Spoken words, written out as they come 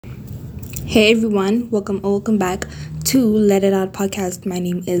Hey everyone, welcome back to Let It Out podcast. My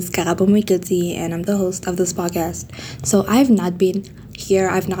name is Karabo Mwiketi and I'm the host of this podcast. So I've not been here,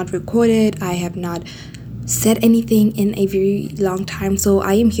 I've not recorded, I have not said anything in a very long time. So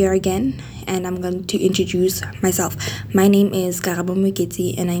I am here again and I'm going to introduce myself. My name is Karabo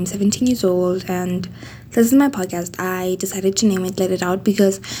Mwiketi and I'm 17 years old and this is my podcast. I decided to name it Let It Out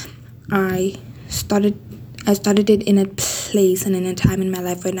because I started it in a place and in a time in my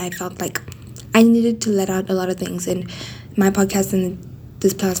life when I felt like I needed to let out a lot of things, and my podcast and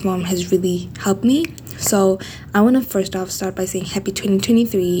this platform has really helped me. So I want to first off start by saying happy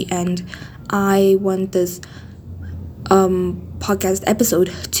 2023, and I want this podcast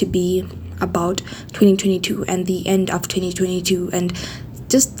episode to be about 2022 and the end of 2022 and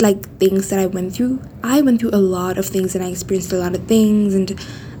just like things that I went through. I went through a lot of things and I experienced a lot of things and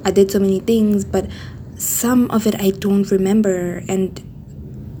I did so many things, but some of it I don't remember, and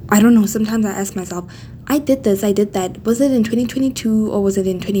I don't know, sometimes I ask myself, I did this, I did that. Was it in 2022 or was it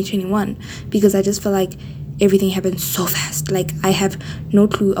in 2021? Because I just feel like everything happened so fast. Like I have no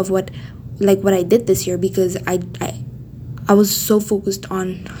clue of what I did this year because I was so focused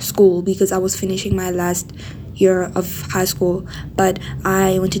on school because I was finishing my last year of high school. But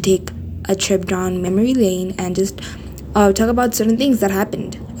I want to take a trip down memory lane and just talk about certain things that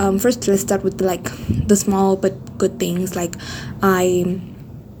happened. First, let's start with the small but good things. Like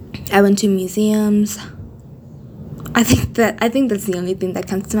I went to museums. I think that's the only thing that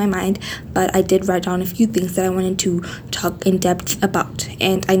comes to my mind, but I did write down a few things that I wanted to talk in depth about.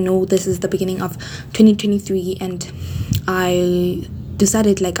 And I know this is the beginning of 2023 and I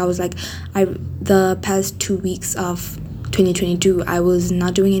decided the past 2 weeks of 2022 I was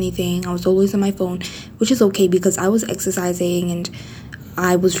not doing anything. I was always on my phone, which is okay because I was exercising and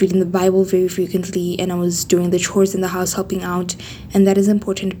I was reading the Bible very frequently and I was doing the chores in the house, helping out, and that is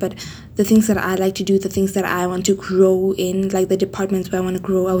important. But the things that I like to do, the things that I want to grow in, like the departments where I want to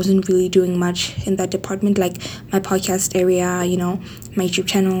grow, I wasn't really doing much in that department, like my podcast area, my YouTube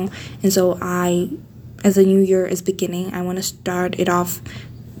channel. And so as the new year is beginning, I want to start it off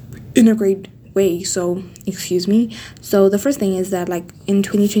in a great way. So excuse me. So the first thing is that in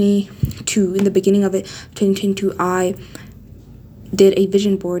 2022, in the beginning of it, 2022, I did a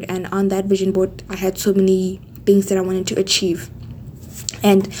vision board, and on that vision board I had so many things that I wanted to achieve,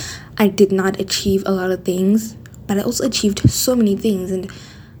 and I did not achieve a lot of things, but I also achieved so many things. And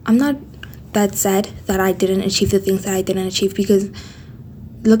I'm not that sad that I didn't achieve the things that I didn't achieve, because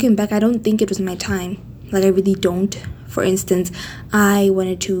looking back I don't think it was my time. I really don't. For instance, I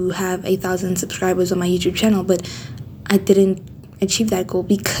wanted to have 1,000 subscribers on my YouTube channel, but I didn't achieve that goal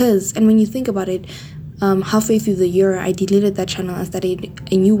because, and when you think about it, halfway through the year I deleted that channel and started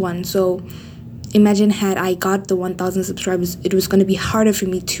a new one. So imagine, had I got the 1,000 subscribers, it was going to be harder for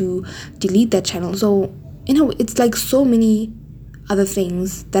me to delete that channel. So it's like so many other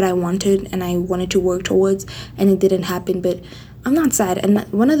things that I wanted and I wanted to work towards, and it didn't happen. But I'm not sad. And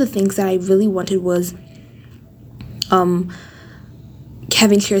one of the things that I really wanted was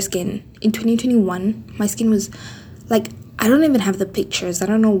having clear skin. In 2021 my skin was I don't even have the pictures. I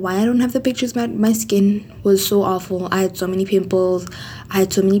don't know why I don't have the pictures, but my skin was so awful. I had so many pimples. I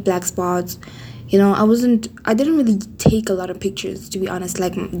had so many black spots. I didn't really take a lot of pictures, to be honest.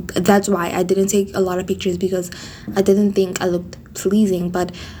 That's why I didn't take a lot of pictures, because I didn't think I looked pleasing.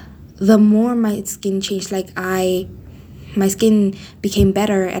 But the more my skin changed, my skin became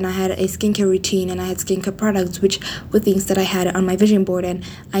better, and I had a skincare routine and I had skincare products, which were things that I had on my vision board, and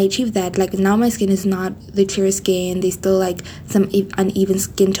I achieved that. Now my skin is not the clear skin. There's still some uneven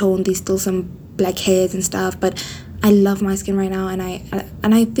skin tone. There's still some black hairs and stuff, but I love my skin right now, and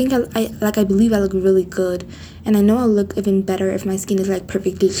I think I believe I look really good, and I know I'll look even better if my skin is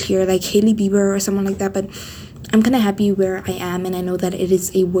perfectly clear, like Hailey Bieber or someone like that. But I'm kind of happy where I am, and I know that it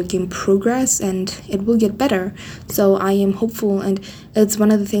is a work in progress and it will get better. So I am hopeful, and it's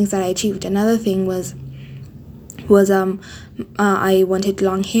one of the things that I achieved. Another thing was I wanted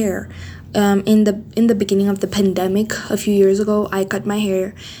long hair. In the beginning of the pandemic a few years ago, I cut my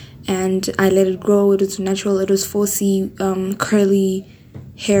hair and I let it grow. It was natural. It was 4C curly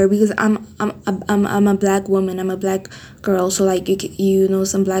hair, because I'm a black woman. I'm a black girl, so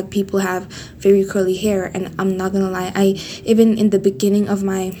some black people have very curly hair, and I'm not gonna lie, I even in the beginning of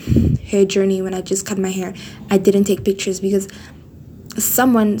my hair journey, when I just cut my hair, I didn't take pictures because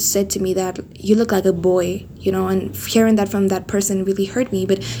someone said to me that you look like a boy, and hearing that from that person really hurt me.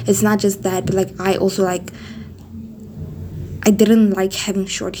 But it's not just that, but I also I didn't like having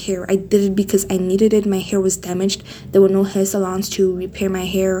short hair. I did it because I needed it. My hair was damaged. There were no hair salons to repair my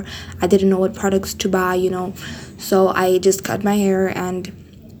hair. I didn't know what products to buy, So I just cut my hair, and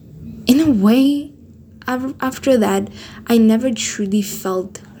in a way, after that, I never truly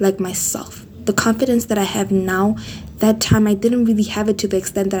felt like myself. The confidence that I have now, that time I didn't really have it to the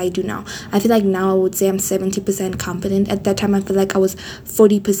extent that I do now. I feel like now I would say I'm 70% confident. At that time, I feel like I was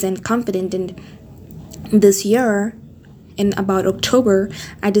 40% confident. And this year, in about October,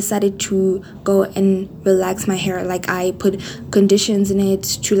 I decided to go and relax my hair. Like, I put conditions in it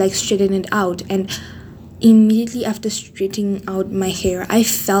to like straighten it out. And immediately after straightening out my hair, I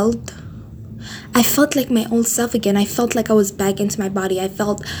felt like my old self again. I felt like I was back into my body. I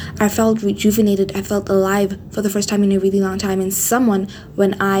felt rejuvenated. I felt alive for the first time in a really long time. And someone,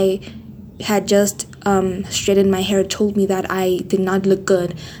 when I had just straightened my hair, told me that I did not look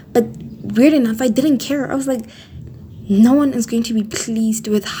good. But weird enough, I didn't care. I was like, no one is going to be pleased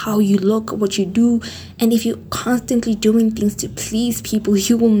with how you look, what you do. And if you're constantly doing things to please people,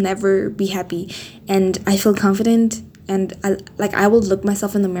 you will never be happy. And I feel confident, and I will look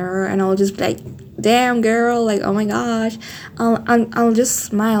myself in the mirror and I'll just be like, damn girl, like, oh my gosh. I'll just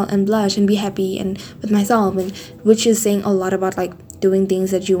smile and blush and be happy and with myself, and which is saying a lot about like doing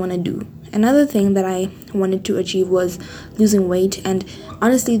things that you want to do. Another thing that I wanted to achieve was losing weight, and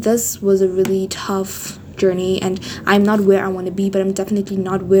honestly this was a really tough journey, and I'm not where I want to be, but I'm definitely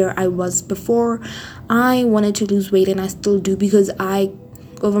not where I was before. I wanted to lose weight, and I still do, because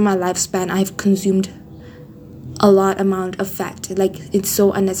over my lifespan, I've consumed a lot amount of fat. Like, it's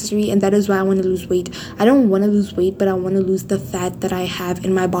so unnecessary, and that is why I want to lose weight. I don't want to lose weight, but I want to lose the fat that I have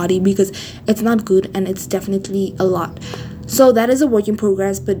in my body, because it's not good and it's definitely a lot. So that is a work in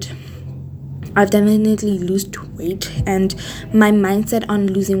progress, but I've definitely lost weight, and my mindset on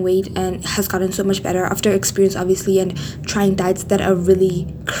losing weight and has gotten so much better after experience, obviously, and trying diets that are really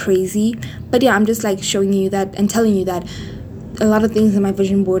crazy. But yeah, I'm just like showing you that and telling you that a lot of things in my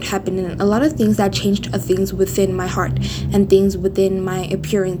vision board happened, and a lot of things that changed things within my heart and things within my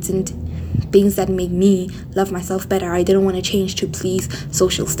appearance and things that make me love myself better. I didn't want to change to please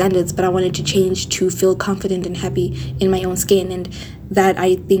social standards, but I wanted to change to feel confident and happy in my own skin, and that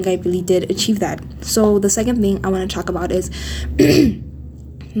I think I really did achieve that. So the second thing I want to talk about is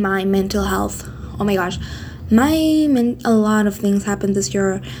my mental health. Oh my gosh, a lot of things happened this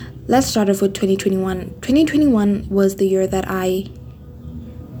year. Let's start off with 2021. 2021 was the year that I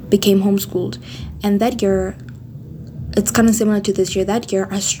became homeschooled, and that year, it's kind of similar to this year. That year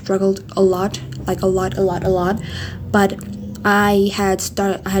I struggled a lot, like a lot, but I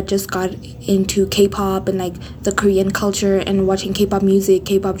had just got into K-pop and like the Korean culture and watching K-pop music,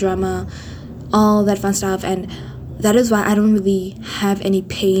 K-pop drama, all that fun stuff, and that is why I don't really have any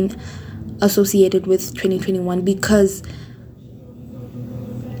pain associated with 2021, because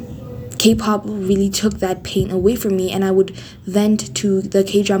K-pop really took that pain away from me, and I would vent to the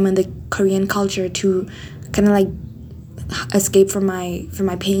K-drama and the Korean culture to kind of like escape from my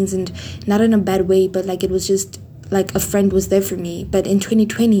pains, and not in a bad way, but like it was just like a friend was there for me. But in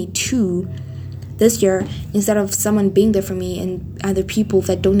 2022, this year, instead of someone being there for me and other people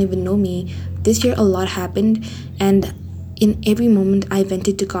that don't even know me, this year a lot happened, and in every moment I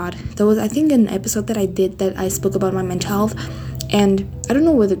vented to God. There was, I think, an episode that I did that I spoke about my mental health, and I don't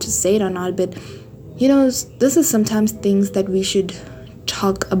know whether to say it or not, but you know, this is sometimes things that we should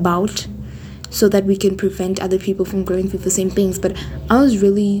talk about so that we can prevent other people from going through the same things. But I was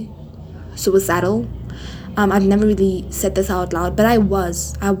really suicidal. I've never really said this out loud, but I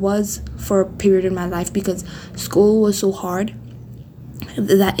was for a period in my life, because school was so hard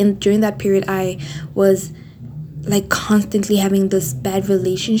during that period I was like constantly having this bad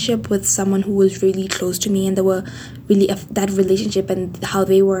relationship with someone who was really close to me, and they were really that relationship and how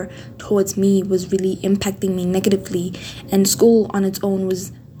they were towards me was really impacting me negatively, and school on its own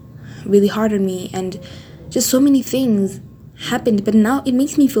was really hard on me, and just so many things happened. But now it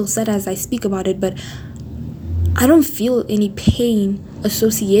makes me feel sad as I speak about it, but I don't feel any pain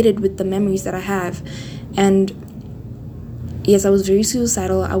associated with the memories that I have. And yes, I was very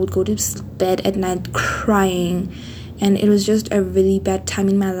suicidal. I would go to bed at night crying, and it was just a really bad time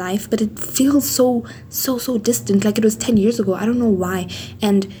in my life, but it feels so distant, like it was 10 years ago. I don't know why.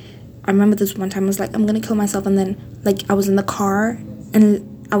 And I remember this one time I was like, I'm gonna kill myself, and then like I was in the car and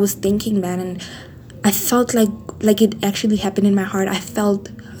I was thinking that, and I felt like it actually happened in my heart. I felt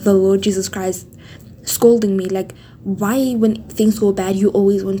the Lord Jesus Christ scolding me, like, why when things go bad you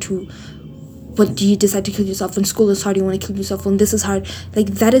always want to, what do you decide to kill yourself? When school is hard you want to kill yourself, when this is hard? Like,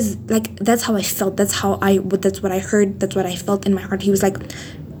 that is like, that's how I felt, that's what I heard, that's what I felt in my heart. He was like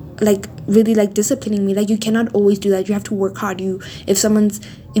really like disciplining me, like, you cannot always do that, you have to work hard. If someone's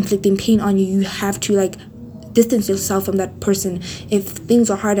inflicting pain on you, you have to like distance yourself from that person. If things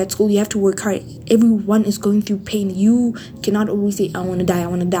are hard at school, you have to work hard. Everyone is going through pain. You cannot always say, I want to die, I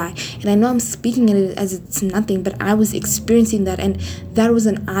want to die. And I know I'm speaking it as it's nothing, but I was experiencing that, and that was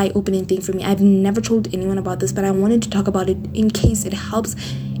an eye-opening thing for me. I've never told anyone about this, but I wanted to talk about it in case it helps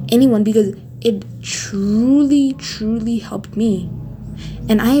anyone, because it truly, truly helped me.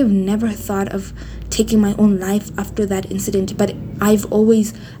 And I have never thought of taking my own life after that incident, but I've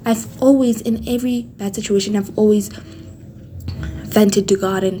always in every bad situation, I've always vented to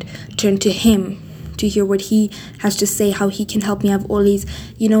God and turned to Him to hear what He has to say, how He can help me. I've always,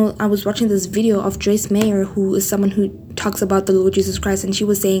 I was watching this video of Joyce Meyer, who is someone who talks about the Lord Jesus Christ, and she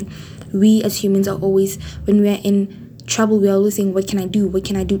was saying, we as humans are always, when we're in trouble, we're always saying, what can I do? What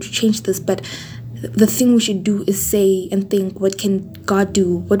can I do to change this? But the thing we should do is say and think, what can God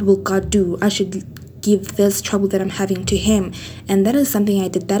do? What will God do? I should give this trouble that I'm having to Him. And that is something I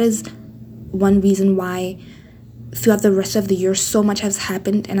did. That is one reason why throughout the rest of the year so much has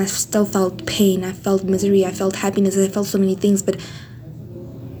happened, and I still felt pain, I felt misery, I felt happiness, I felt so many things, but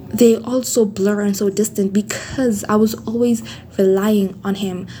they all so blur and so distant because I was always relying on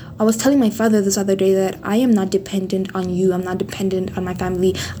Him. I was telling my father this other day that I am not dependent on you, I'm not dependent on my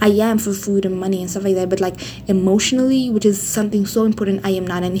family. I am for food and money and stuff like that, but like emotionally, which is something so important, I am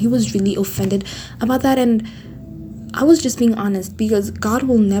not. And he was really offended about that, and I was just being honest, because God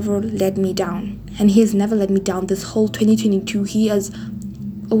will never let me down, and He has never let me down. This whole 2022, He has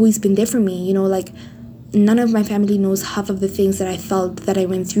always been there for me. None of my family knows half of the things that I felt that I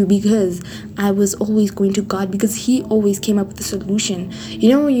went through, because I was always going to God, because He always came up with a solution.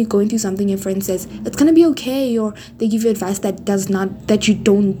 When you're going through something, your friend says it's gonna be okay, or they give you advice that you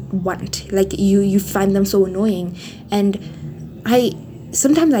don't want, like you find them so annoying. And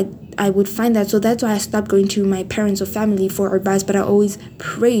sometimes I would find that, so that's why I stopped going to my parents or family for advice. But I always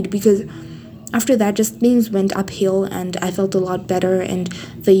prayed, because after that, just things went uphill, and I felt a lot better, and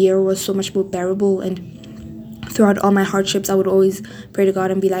the year was so much more bearable. And throughout all my hardships, I would always pray to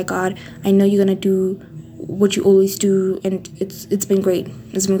God and be like, God, I know you're gonna do what you always do, and it's been great.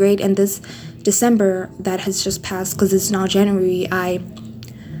 It's been great. And this December that has just passed, because it's now January, I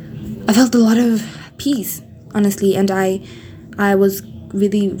felt a lot of peace, honestly, and I was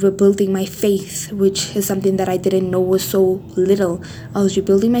really rebuilding my faith, which is something that I didn't know was so little. I was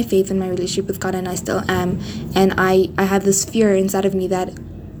rebuilding my faith in my relationship with God, and I still am. And I have this fear inside of me that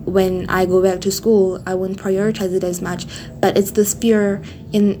when I go back to school, I won't prioritize it as much. But it's this fear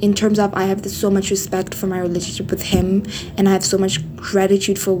in terms of, I have so much respect for my relationship with Him, and I have so much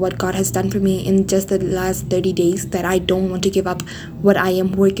gratitude for what God has done for me in just the last 30 days, that I don't want to give up what I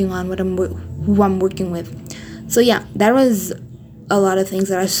am working on, who I'm working with. So yeah, that was a lot of things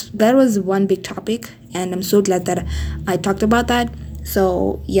that was one big topic, and I'm so glad that I talked about that.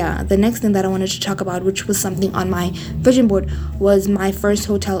 So yeah, the next thing that I wanted to talk about, which was something on my vision board, was my first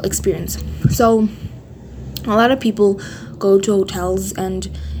hotel experience. So a lot of people go to hotels, and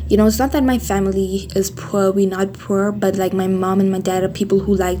it's not that my family is poor, we're not poor, but like my mom and my dad are people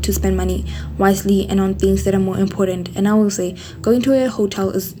who like to spend money wisely and on things that are more important. And I will say, going to a hotel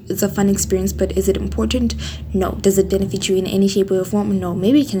is a fun experience, but is it important? No. Does it benefit you in any shape or form? No.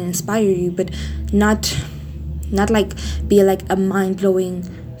 Maybe it can inspire you, but not like be like a mind-blowing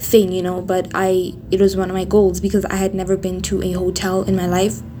thing, but it was one of my goals, because I had never been to a hotel in my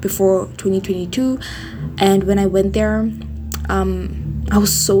life before 2022. And when I went there, I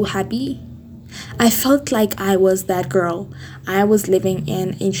was so happy. I felt like I was that girl. I was living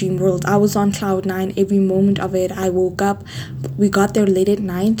in a dream world. I was on cloud 9 every moment of it. I woke up, we got there late at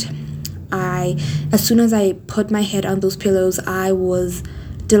night. As soon as I put my head on those pillows, I was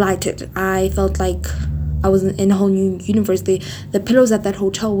delighted. I felt like I was in a whole new universe. The pillows at that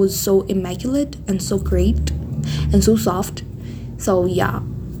hotel was so immaculate and so great and so soft. So yeah,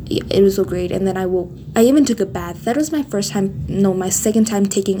 it was so great. And then I even took a bath. That was my second time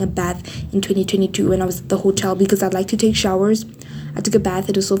taking a bath in 2022 when I was at the hotel, because I like to take showers. I took a bath.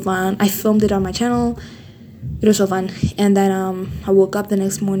 It was so fun. I filmed it on my channel. It was so fun. And then I woke up the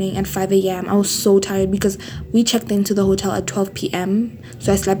next morning at 5 a.m. I was so tired, because we checked into the hotel at 12 p.m.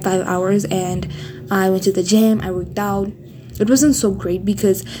 So I slept 5 hours, and I went to the gym. I worked out. It wasn't so great,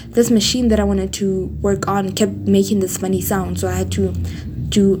 because this machine that I wanted to work on kept making this funny sound. So I had to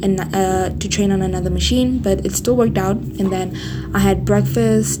train on another machine, but it still worked out. And then I had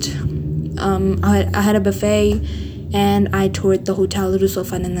breakfast. I had a buffet, and I toured the hotel. It was so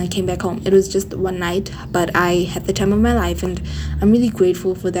fun. And then I came back home. It was just one night, but I had the time of my life, and I'm really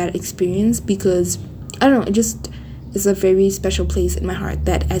grateful for that experience, because I don't know, it just is a very special place in my heart,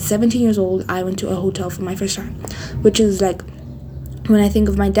 that at 17 years old I went to a hotel for my first time, which is like when I think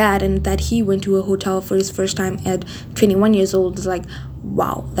of my dad and that he went to a hotel for his first time at 21 years old, it's like,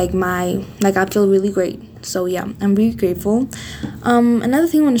 wow, I feel really great. So yeah, I'm really grateful. Another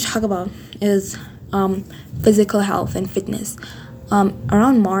thing I want to talk about is physical health and fitness.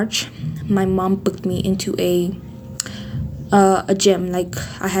 Around March, my mom booked me into a gym. Like,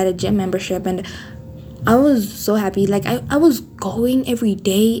 I had a gym membership, and I was so happy. Like, I was going every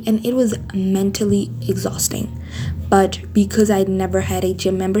day, and it was mentally exhausting. But because I'd never had a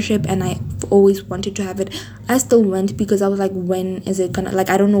gym membership and I always wanted to have it, I still went because I was like, when is it gonna, like,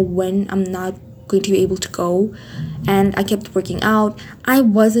 I don't know when I'm not going to be able to go. And I kept working out. I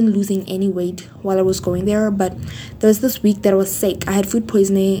wasn't losing any weight while I was going there, but there was this week that I was sick. I had food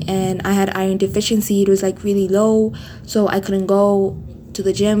poisoning and I had iron deficiency. It was like really low, so I couldn't go to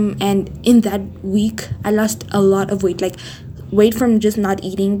the gym. And in that week I lost a lot of weight, like weight from just not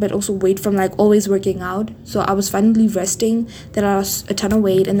eating, but also weight from like always working out. So I was finally resting, then I lost a ton of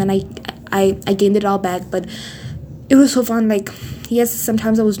weight, and then I gained it all back. But it was so fun. Like, yes,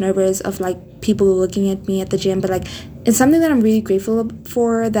 sometimes I was nervous of like people looking at me at the gym, but like, it's something that I'm really grateful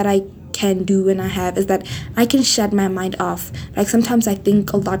for that I can do and I have, is that I can shut my mind off. Like, sometimes I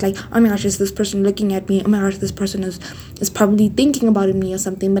think a lot, like, oh my gosh, is this person looking at me? Oh my gosh, this person is probably thinking about me or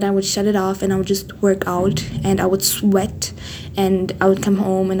something. But I would shut it off and I would just work out, and I would sweat, and I would come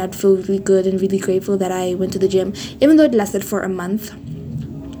home and I'd feel really good and really grateful that I went to the gym, even though it lasted for a month.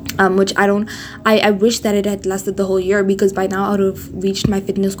 Which I wish that it had lasted the whole year, because by now I would have reached my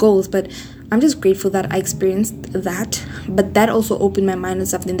fitness goals. But I'm just grateful that I experienced that. But that also opened my mind on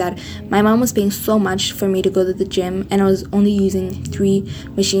something, that my mom was paying so much for me to go to the gym, and I was only using 3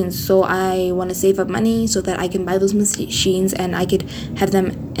 machines. So I want to save up money so that I can buy those machines and I could have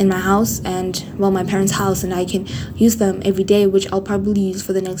them in my house, and well, my parents' house, and I can use them every day, which I'll probably use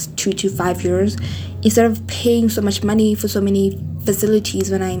for the next 2 to 5 years, instead of paying so much money for so many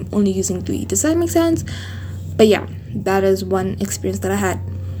facilities when I'm only using 3. Does that make sense? But yeah, that is one experience that I had.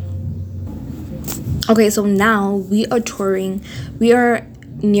 Okay, so now we are touring. We are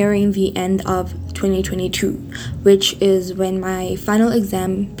nearing the end of 2022, which is when my final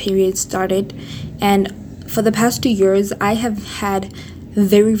exam period started. And for the past 2 years, I have had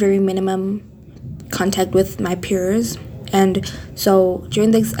very, very minimum contact with my peers. And so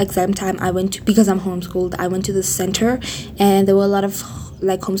during this exam time, because I'm homeschooled, I went to the center, and there were a lot of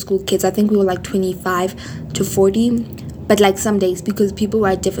like homeschooled kids. I think we were like 25 to 40, but like some days, because people were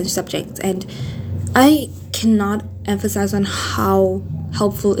at different subjects. And I cannot emphasize on how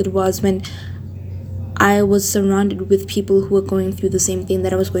helpful it was when I was surrounded with people who were going through the same thing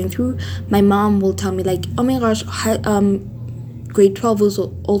that I was going through. My mom will tell me like, oh my gosh, grade 12 was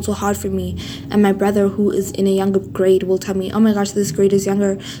also hard for me. And my brother, who is in a younger grade, will tell me, oh my gosh, this grade is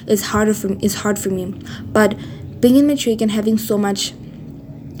hard for me. But being in matric and having so much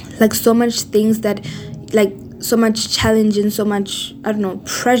things that, like, so much challenge and so much, I don't know,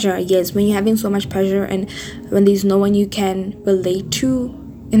 pressure, yes, when you're having so much pressure and when there's no one you can relate to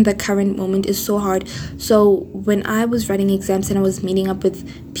in the current moment, is so hard. So when I was writing exams and I was meeting up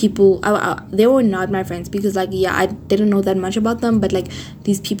with people, they were not my friends, because like, yeah, I didn't know that much about them, but like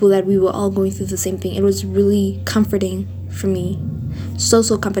these people that we were all going through the same thing, it was really comforting for me. So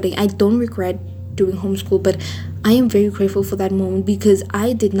comforting. I don't regret doing homeschool, but I am very grateful for that moment, because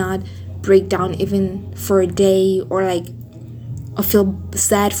I did not break down even for a day, or like, or feel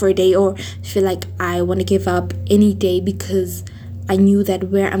sad for a day, or feel like I want to give up any day, because I knew that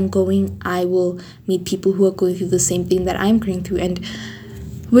where I'm going, I will meet people who are going through the same thing that I'm going through. And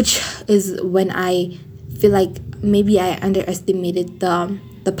which is when I feel like maybe I underestimated the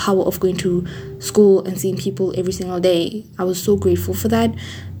power of going to school and seeing people every single day. I was so grateful for that.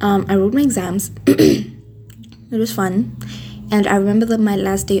 I wrote my exams. It was fun. And I remember that my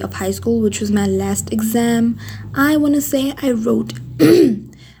last day of high school, which was my last exam, I want to say I wrote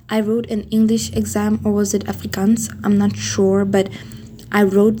I wrote an English exam, or was it Afrikaans? I'm not sure, but I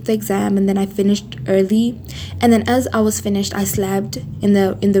wrote the exam and then I finished early. And then as I was finished, I slept in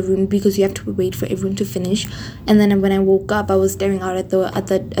the room, because you have to wait for everyone to finish. And then when I woke up, I was staring out at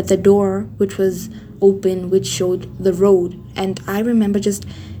the door, which was open, which showed the road. And I remember just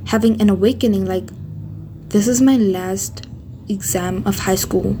having an awakening, like, this is my last exam of high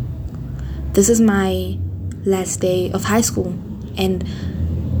school. This is my last day of high school. And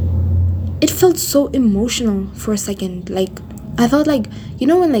it felt so emotional for a second. Like, I felt like, you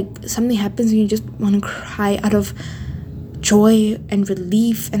know, when like something happens and you just want to cry out of joy and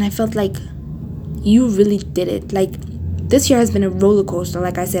relief. And I felt like you really did it. Like, this year has been a roller coaster.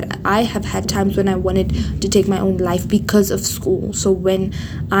 Like I said, I have had times when I wanted to take my own life because of school. So when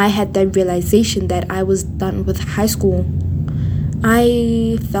I had that realization that I was done with high school,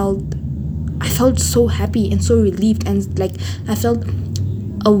 I felt so happy and so relieved, and like I felt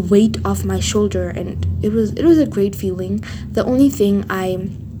a weight off my shoulder, and it was a great feeling. The only thing I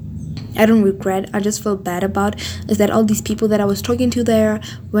don't regret, I just feel bad about, is that all these people that I was talking to there,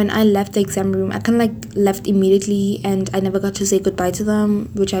 when I left the exam room, I kind of like left immediately and I never got to say goodbye to them,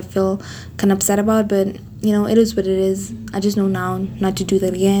 which I feel kind of upset about. But it is what it is. I just know now not to do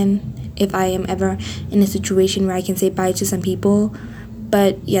that again if I am ever in a situation where I can say bye to some people.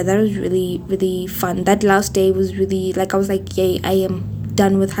 But yeah, that was really, really fun. That last day was really like, I was like, yay, I am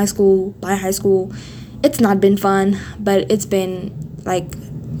done with high school. By high school, it's not been fun, but it's been like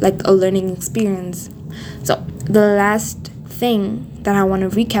a learning experience. So the last thing that I want to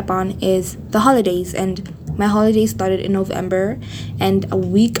recap on is the holidays. And my holidays started in November, and a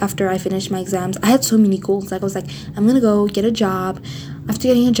week after I finished my exams, I had so many goals. Like I was like, I'm gonna go get a job. After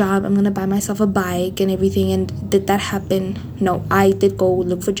getting a job, I'm gonna buy myself a bike and everything. And did that happen? No, I did go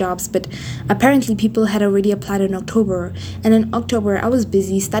look for jobs, but apparently people had already applied in October, and in October I was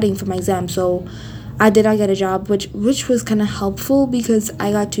busy studying for my exam, so I did not get a job, which was kind of helpful because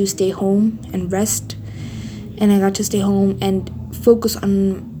I got to stay home and rest, and I got to stay home and focus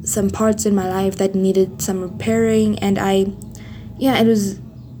on some parts in my life that needed some repairing. And I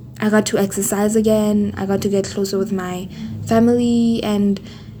got to exercise again. I got to get closer with my family, and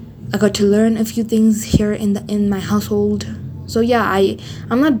I got to learn a few things here in my household. So yeah,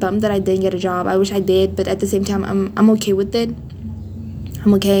 I'm not bummed that I didn't get a job. I wish I did, but at the same time, I'm okay with it.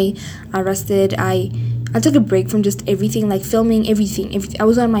 I'm okay. I rested. I took a break from just everything, like filming everything. I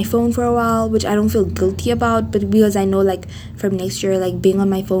was on my phone for a while, which I don't feel guilty about, but because I know like from next year, like being on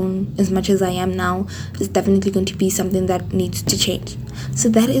my phone as much as I am now is definitely going to be something that needs to change. So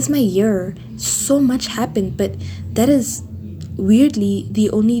that is my year. So much happened, but that is weirdly the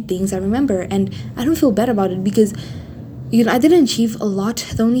only things I remember, and I don't feel bad about it because I didn't achieve a lot.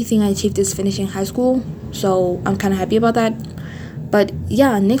 The only thing I achieved is finishing high school, so I'm kind of happy about that. But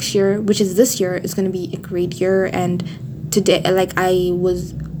yeah, next year, which is this year, is going to be a great year. And today, like, I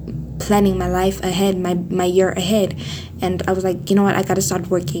was planning my life ahead, my year ahead, and I was like, you know what, I gotta start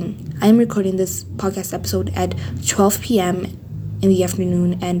working. I'm recording this podcast episode at 12 p.m. in the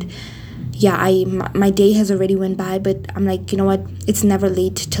afternoon, and yeah, my day has already went by, but I'm like, you know what, it's never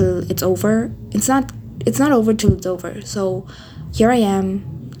late till it's over. It's not over till it's over. So here I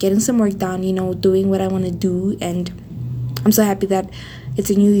am, getting some work done, doing what I want to do, and I'm so happy that it's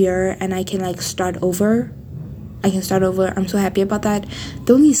a new year and I can like start over. I'm so happy about that.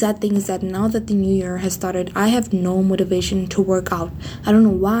 The only sad thing is that now that the new year has started, I have no motivation to work out. I don't know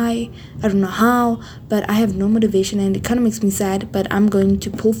why, I don't know how, but I have no motivation, and it kind of makes me sad, but I'm going to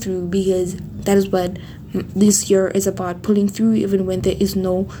pull through because that is what this year is about, pulling through even when there is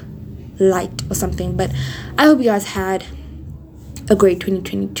no light or something. But I hope you guys had a great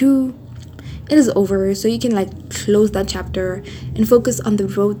 2022. It is over, so you can like close that chapter and focus on the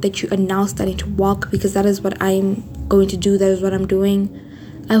road that you are now starting to walk, because that is what I'm going to do. That is what I'm doing.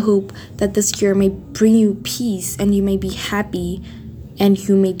 I hope that this year may bring you peace, and you may be happy, and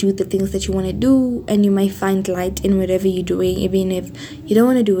you may do the things that you want to do, and you may find light in whatever you're doing, even if you don't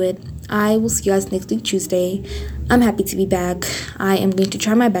want to do it. I will see you guys next week, Tuesday. I'm happy to be back. I am going to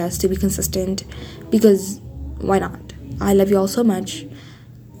try my best to be consistent, because why not? I love you all so much.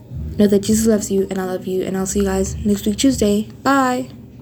 Know that Jesus loves you, and I love you, and I'll see you guys next week, Tuesday. Bye.